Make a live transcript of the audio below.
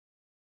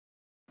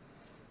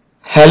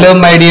Hello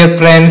my dear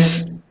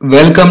friends,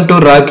 welcome to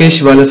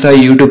RAKESH VALASA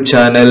YouTube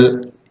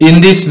channel. In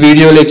this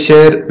video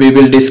lecture, we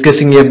will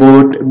discussing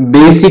about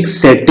basic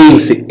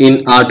settings in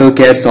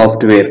Autocad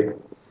software.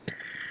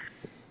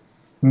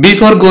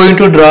 Before going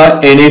to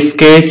draw any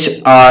sketch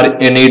or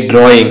any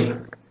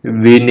drawing,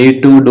 we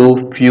need to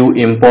do few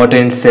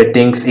important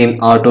settings in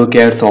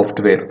Autocad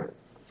software.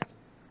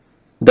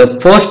 The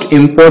first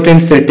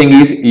important setting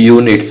is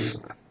units.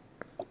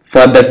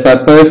 For that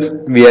purpose,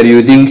 we are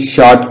using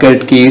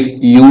shortcut keys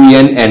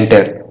UN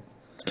enter.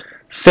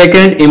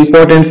 Second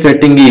important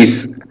setting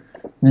is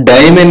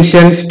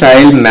dimension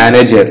style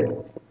manager.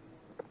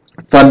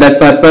 For that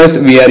purpose,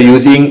 we are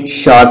using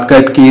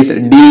shortcut keys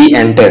D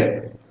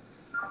enter.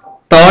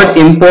 Third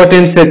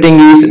important setting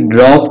is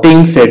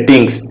drafting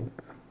settings.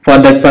 For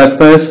that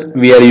purpose,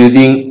 we are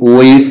using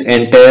OS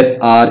enter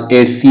or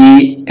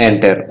SE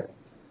enter.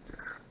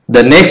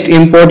 The next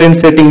important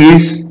setting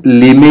is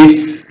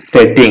limits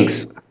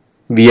settings.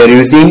 We are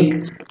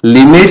using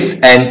limits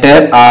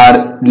enter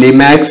or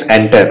limax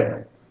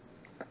enter.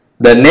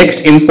 The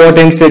next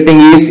important setting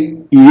is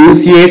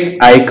UCS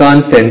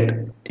icon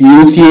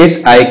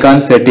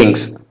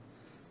settings.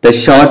 The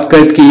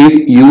shortcut key is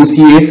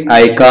UCS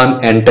icon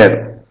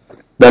enter.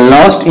 The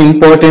last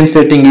important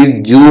setting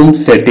is zoom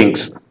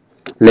settings.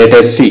 Let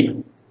us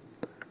see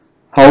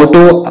how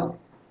to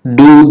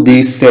do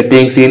these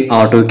settings in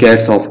Autocad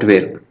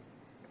software.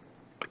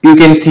 You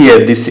can see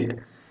here this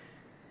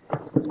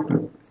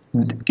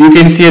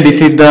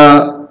is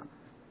the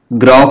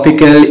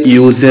graphical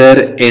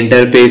user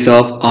interface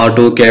of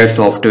Autocad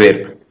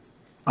software.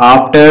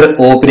 After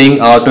opening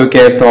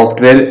Autocad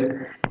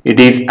software, it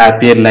is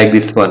appear like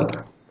this one.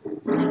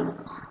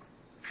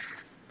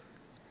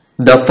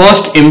 The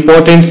first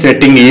important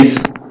setting is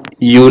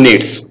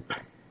units.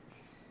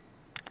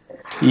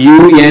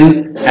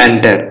 UN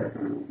enter.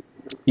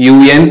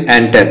 UN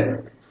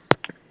enter.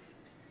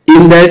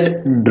 In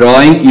that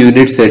drawing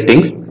unit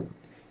settings,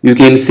 you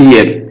can see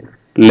here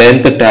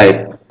length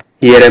type.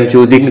 Here I am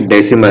choosing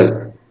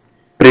decimal.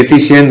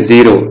 Precision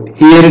 0.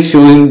 Here it's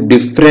showing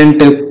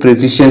different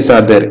precisions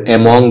are there.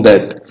 Among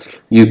that,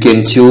 you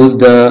can choose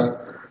the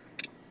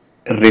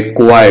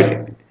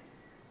required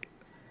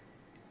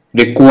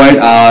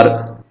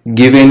or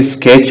given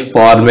sketch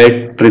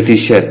format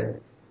precision.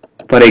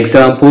 For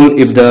example,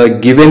 if the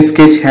given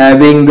sketch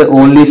having the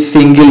only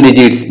single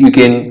digits, you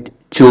can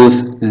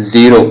choose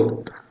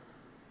 0.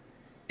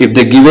 If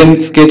the given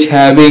sketch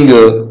having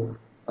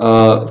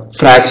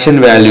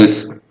fraction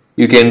values,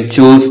 you can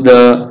choose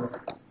the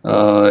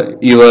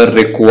your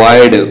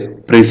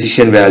required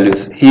precision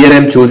values. Here I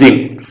am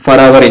choosing for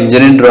our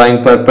engineering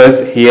drawing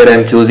purpose. Here I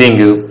am choosing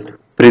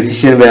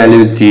precision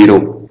value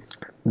 0.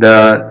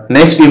 The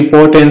next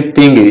important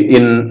thing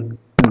in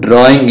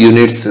drawing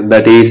units,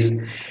 that is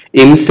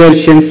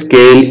insertion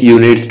scale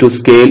units to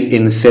scale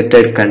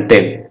inserted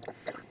content.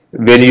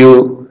 When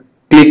you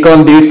click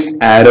on this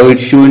arrow,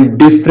 it's showing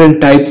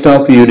different types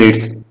of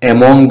units.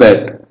 Among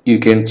that, you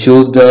can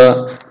choose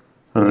the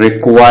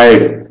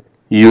required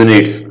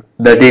units,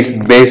 that is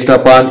based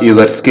upon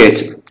your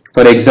sketch.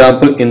 For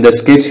example, in the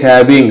sketch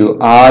having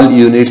all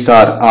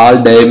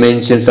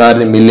dimensions are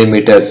in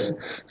millimeters,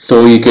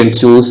 so you can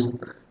choose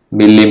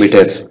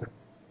millimeters.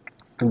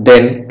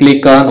 Then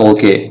click on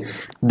OK.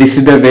 This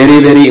is the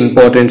very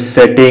important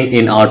setting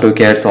in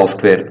Autocad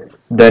software.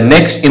 The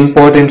next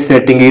important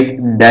setting is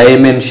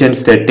dimension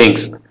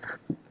settings.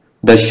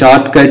 The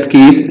shortcut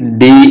key is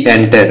D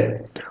enter.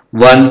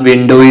 One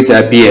window is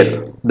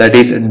appear, that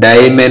is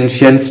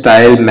dimension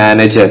style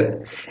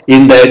manager.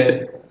 In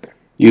that,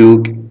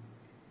 you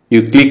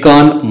click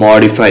on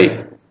modify.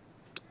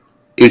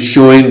 It's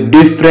showing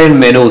different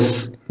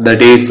menus,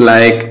 that is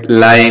like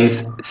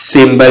lines,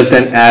 symbols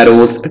and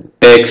arrows,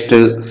 text,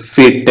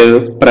 fit,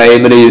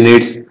 primary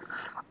units,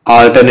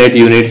 alternate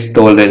units,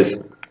 tolerance.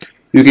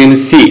 You can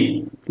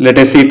see, let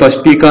us see,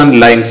 first click on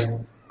lines.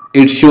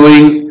 It's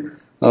showing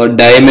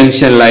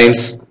dimension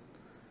lines.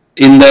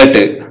 In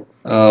that,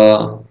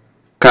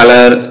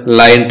 color,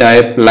 line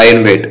type,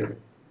 line weight.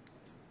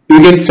 You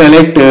can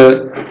select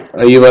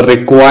your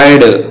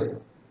required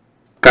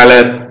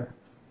color.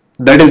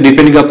 That is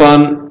depending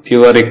upon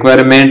your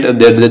requirement,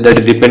 that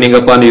is depending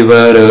upon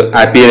your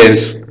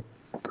appearance.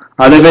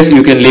 Otherwise,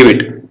 you can leave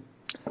it.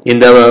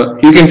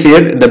 You can see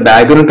it, the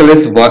background color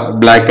is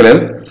black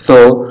color.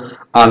 So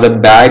on the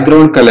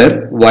background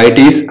color, white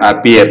is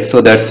appear. So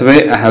that's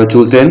why I have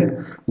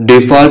chosen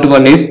default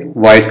one is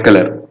white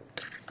color.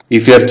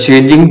 If you are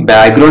changing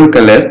background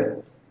color,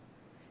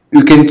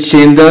 you can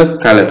change the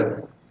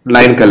color,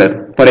 line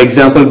color. For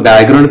example,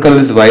 background color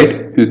is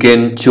white, you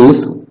can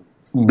choose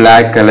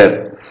black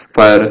color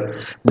for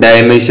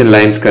dimension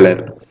lines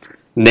color.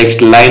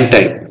 Next, line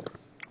type.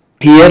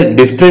 Here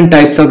different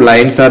types of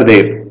lines are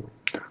there.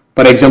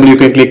 For example, you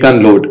can click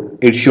on load.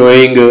 It's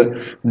showing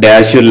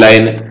dash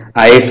line,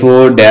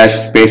 ISO dash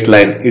space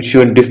line. It's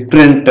showing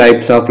different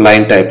types of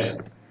line types.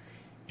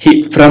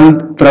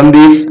 From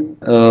this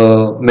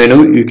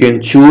menu, you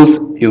can choose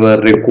your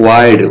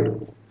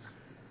required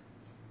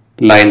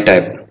line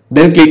type.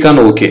 Then click on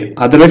OK.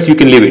 Otherwise, you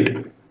can leave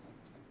it.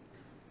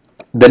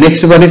 The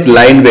next one is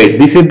line weight.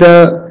 This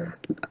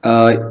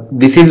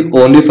is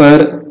only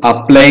for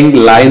applying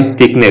line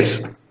thickness.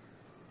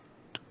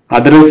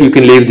 Otherwise, you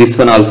can leave this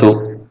one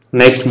also.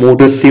 Next, move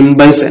to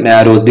symbols and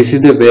arrows. This is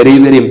the very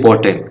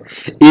important.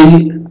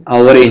 In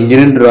our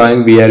engineering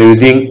drawing, we are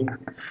using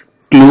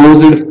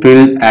closed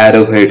filled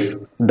arrowheads.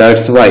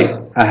 That's why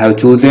I have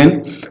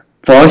chosen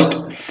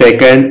first,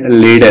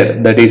 second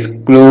leader, that is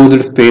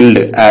closed filled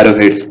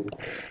arrowheads.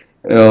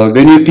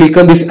 When you click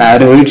on this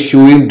arrow, it's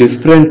showing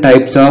different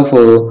types of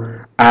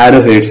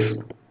arrowheads,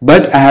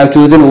 but I have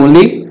chosen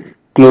only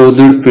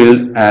closed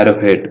filled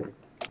arrowhead.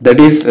 That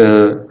is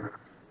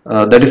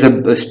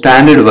a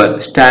standard one,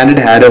 standard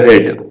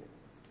arrowhead.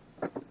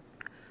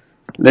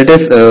 Let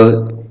us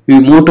we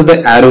move to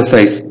the arrow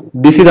size.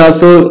 This is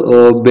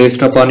also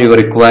based upon your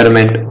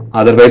requirement,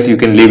 otherwise you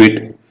can leave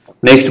it.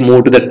 Next,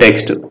 move to the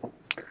text.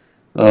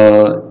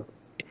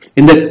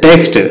 In the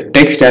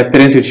text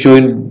appearance, it's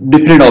showing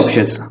different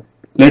options.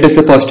 Let us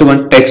say first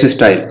one, text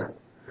style.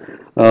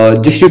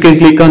 Just you can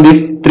click on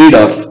these three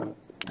dots.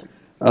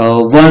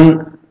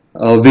 One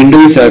window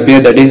is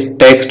appear, that is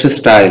text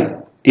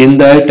style. In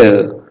that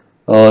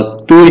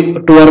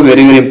two are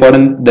very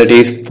important, that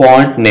is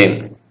font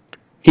name.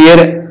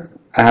 Here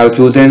I have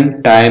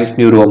chosen Times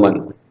New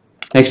Roman.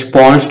 Next,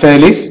 font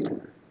style is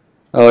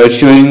it's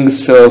showing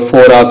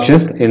four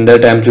options. In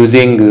that I am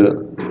choosing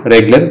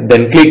regular.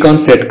 Then click on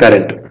set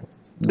current,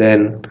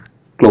 then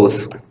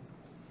close.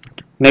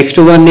 Next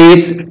one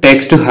is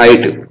text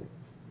height.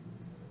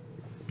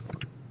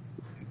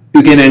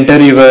 You can enter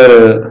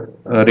your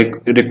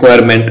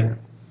requirement.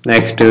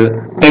 Next,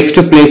 text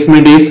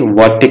placement is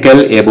vertical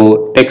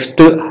above, text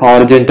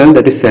horizontal,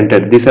 that is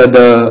centered. These are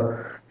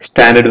the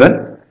standard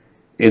one.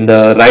 In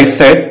the right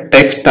side,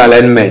 text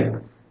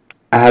alignment,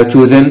 I have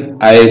chosen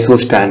ISO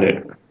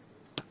standard.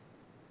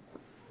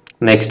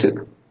 Next,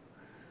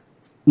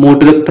 move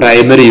to the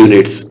primary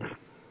units.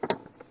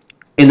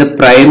 In the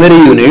primary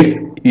units,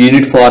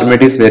 unit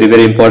format is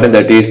very important,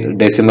 that is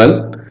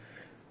decimal.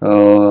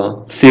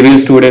 Civil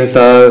students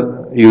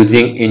are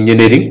using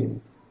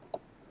engineering.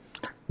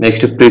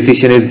 Next,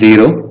 precision is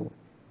 0.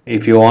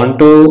 If you want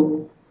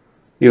to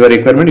your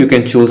requirement, you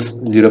can choose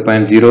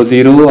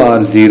 0.00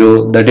 or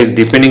 0, that is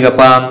depending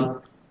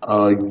upon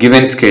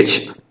given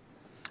sketch.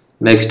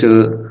 Next,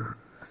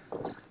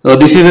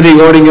 this is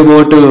regarding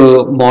about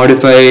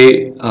modify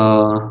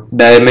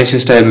dimension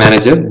style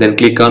manager. Then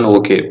click on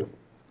OK.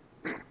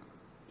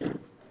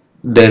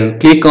 Then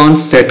click on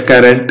set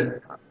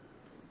current,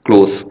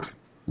 close.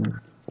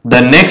 The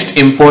next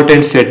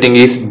important setting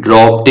is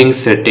drafting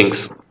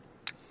settings.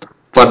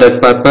 For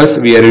that purpose,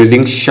 we are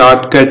using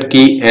shortcut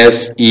key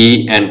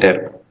FE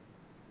enter.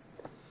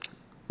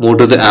 Move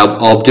to the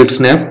object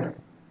snap.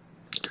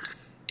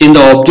 In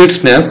the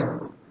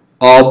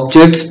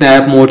object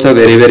snap modes are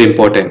very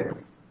important.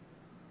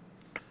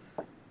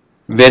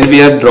 When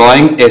we are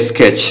drawing a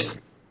sketch,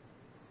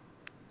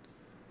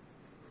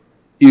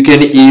 you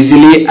can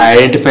easily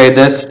identify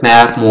the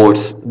snap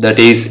modes, that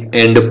is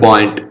end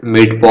point,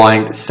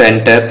 midpoint,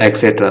 center,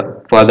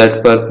 etc. For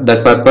that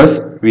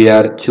purpose, we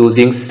are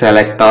choosing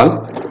select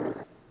all.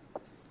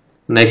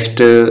 Next,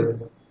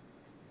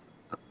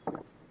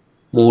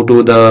 move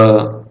to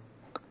the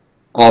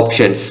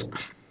options.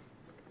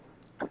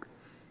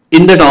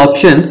 In that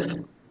options,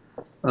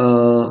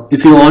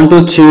 if you want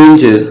to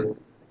change,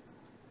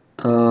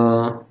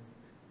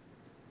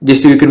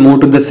 just you can move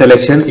to the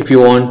selection. If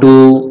you want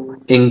to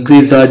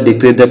increase or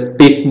decrease the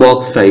tick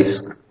box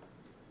size,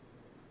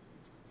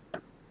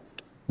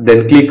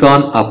 then click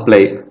on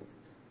apply.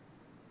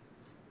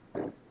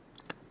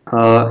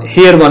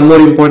 Here one more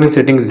important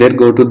setting is there.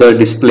 Go to the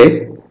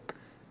display,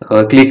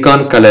 click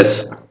on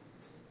colors.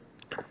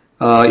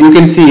 You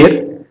can see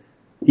here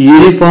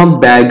uniform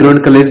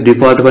background color is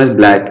default one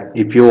black.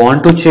 If you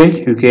want to change,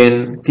 you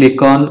can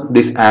click on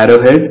this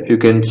arrowhead. You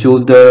can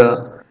choose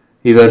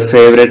your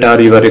favorite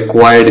or your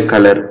required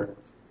color.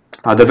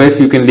 Otherwise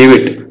you can leave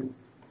it.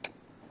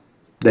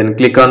 Then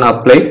click on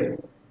apply,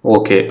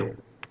 OK.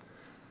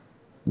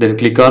 Then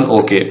click on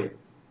OK.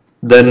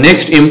 The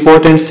next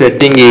important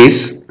setting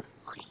is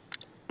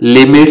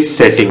limit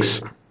settings.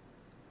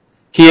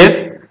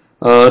 Here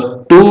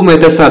two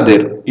methods are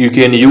there. You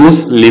can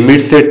use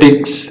limit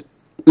settings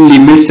or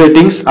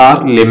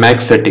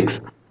Limax settings.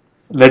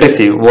 Let us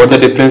see what the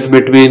difference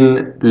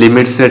between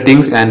limit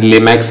settings and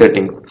Limax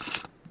settings.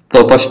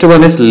 So first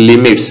one is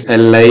limits,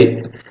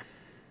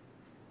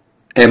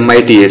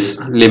 LIMITS,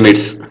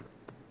 limits.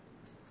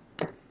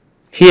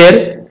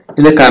 Here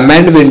in the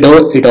command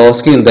window, it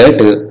asking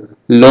that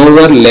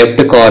lower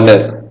left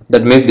corner,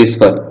 that means this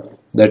one,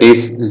 that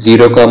is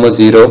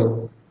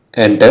 0,0,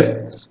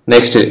 enter.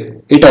 Next,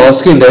 it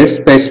asking that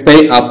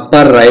specify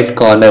upper right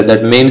corner,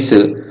 that means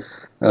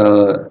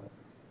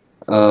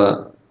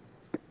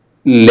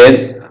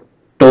length,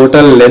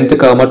 total length,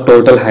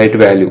 total height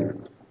value.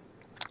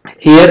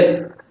 Here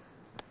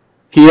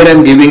I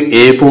am giving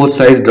A4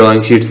 size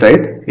drawing sheet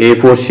size,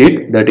 A4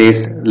 sheet, that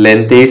is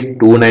length is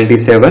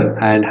 297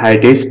 and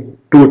height is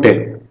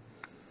 210.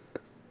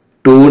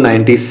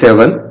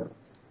 297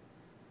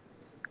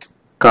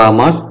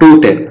 comma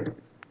 210.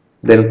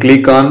 Then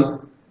click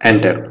on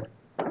enter.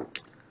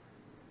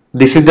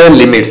 This is the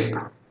limits.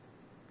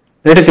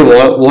 Let us see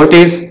what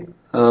is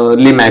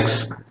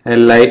limax,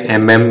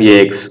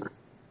 limax.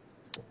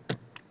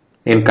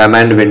 In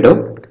command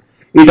window,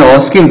 it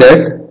asking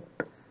that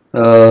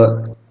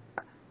uh,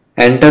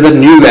 enter the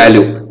new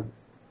value.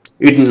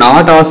 It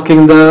not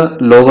asking the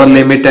lower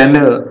limit and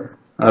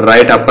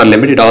right upper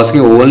limit. It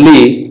asking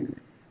only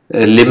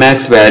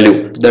limax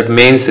value. That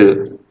means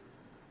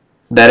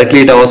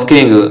directly it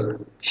asking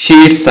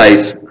sheet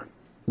size.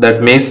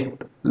 That means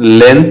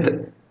length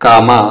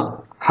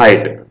comma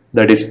height.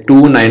 That is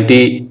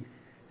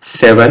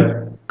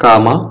 297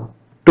 comma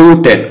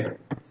 210.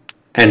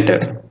 Enter.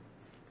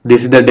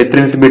 This is the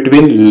difference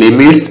between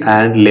limits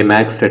and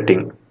limax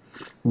setting.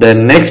 The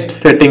next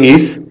setting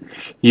is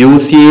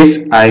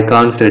UCS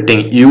icon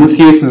setting.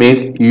 UCS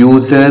means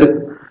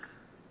user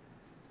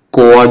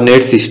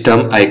coordinate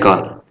system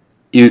icon.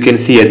 You can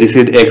see here, this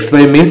is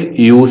XY means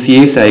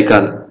UCS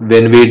icon.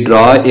 When we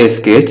draw a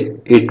sketch,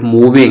 it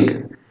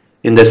moving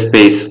in the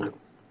space.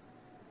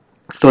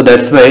 So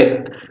that's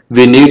why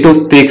we need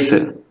to fix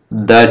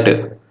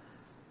that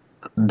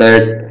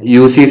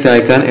UCS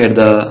icon at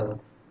the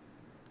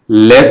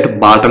left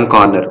bottom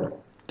corner.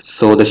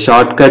 So the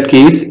shortcut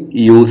key is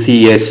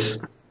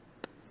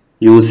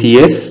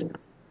UCS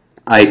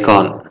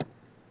icon.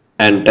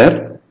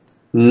 Enter.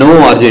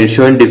 No origin,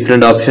 showing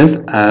different options.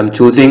 I am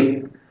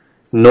choosing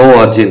no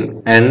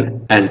origin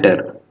and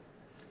enter.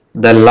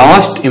 The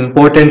last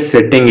important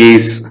setting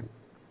is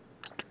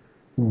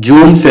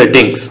zoom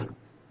settings.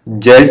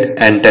 Z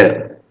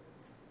enter.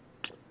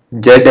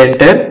 Z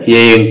enter,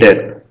 A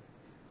enter.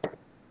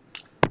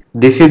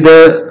 This is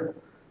the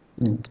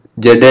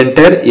Z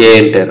enter, A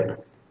enter.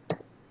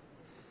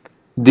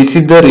 This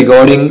is the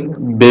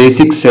regarding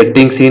basic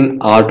settings in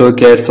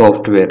AutoCAD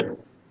software.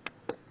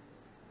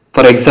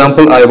 For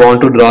example, I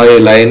want to draw a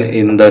line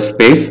in the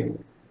space.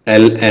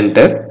 L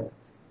enter.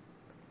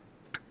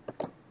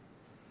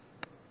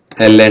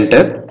 L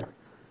enter.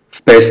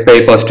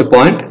 Specify first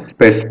point.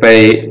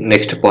 Specify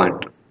next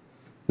point.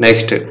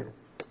 Next,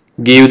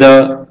 give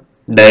the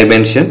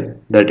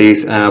dimension. That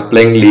is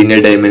applying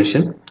linear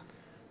dimension.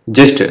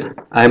 Just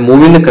I am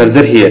moving the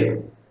cursor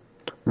here.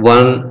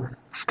 One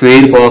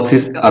square box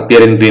is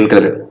appear in green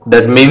color.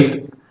 That means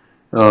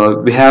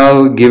we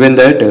have given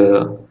that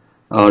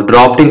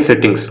drafting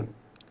settings.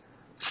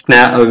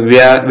 Snap.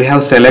 We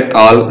have select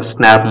all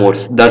snap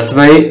modes. That's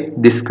why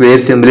this square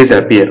symbol is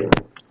appear.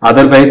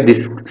 Otherwise,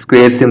 this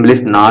square symbol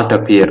is not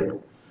appear.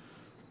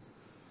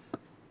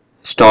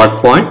 Start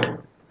point.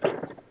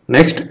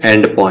 Next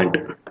end point,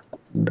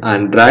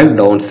 and drag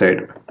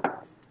downside.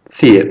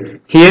 See here.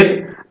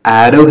 Here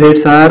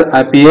arrowheads are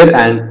appear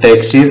and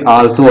text is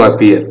also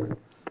appear.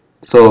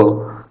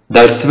 So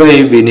that's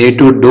why we need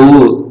to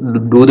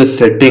do the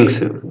settings,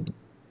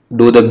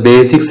 do the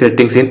basic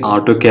settings in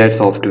AutoCAD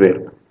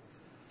software.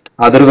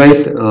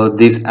 Otherwise,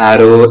 this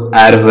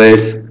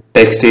arrowheads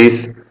text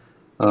is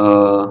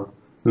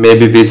may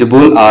be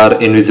visible or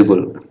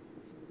invisible.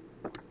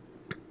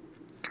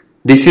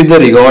 This is the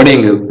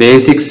regarding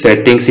basic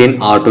settings in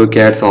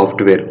AutoCAD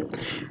software.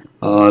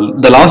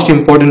 The last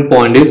important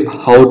point is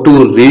how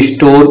to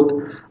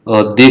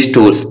restore these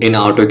tools in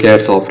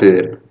AutoCAD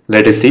software.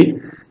 Let us see.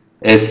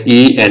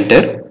 SE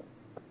enter.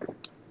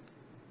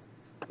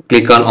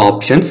 Click on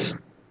options.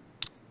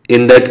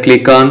 In that,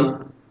 click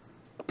on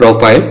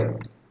profile.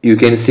 You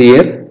can see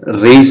here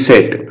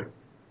reset.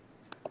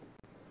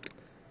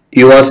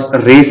 You are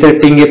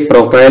resetting a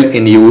profile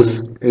in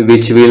use,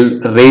 which will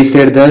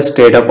reset the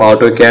state of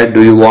AutoCAD.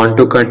 Do you want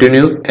to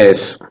continue?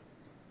 Yes.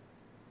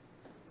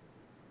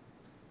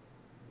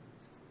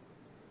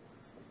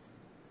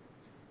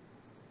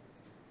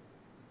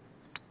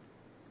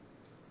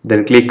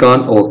 Then click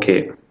on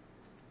OK.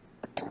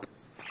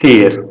 See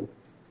here.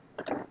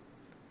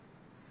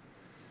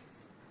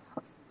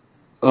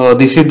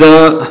 This is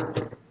the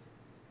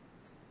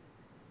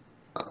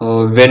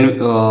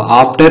when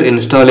after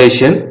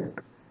installation,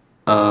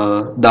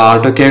 the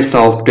AutoCAD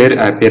software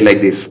appear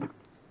like this.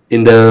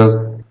 In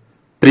the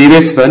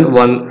previous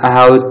one I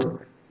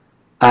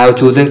have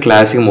chosen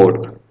classic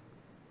mode.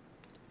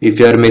 If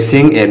you are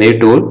missing any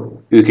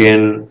tool, you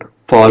can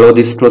follow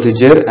this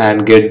procedure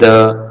and get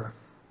the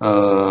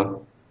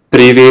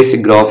previous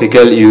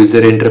graphical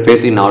user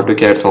interface in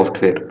AutoCAD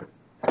software.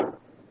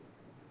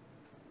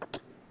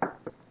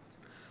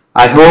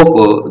 I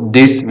hope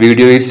this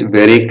video is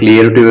very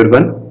clear to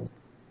everyone.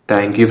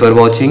 Thank you for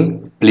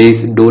watching.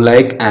 Please do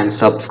like and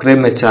subscribe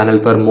my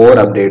channel for more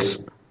updates.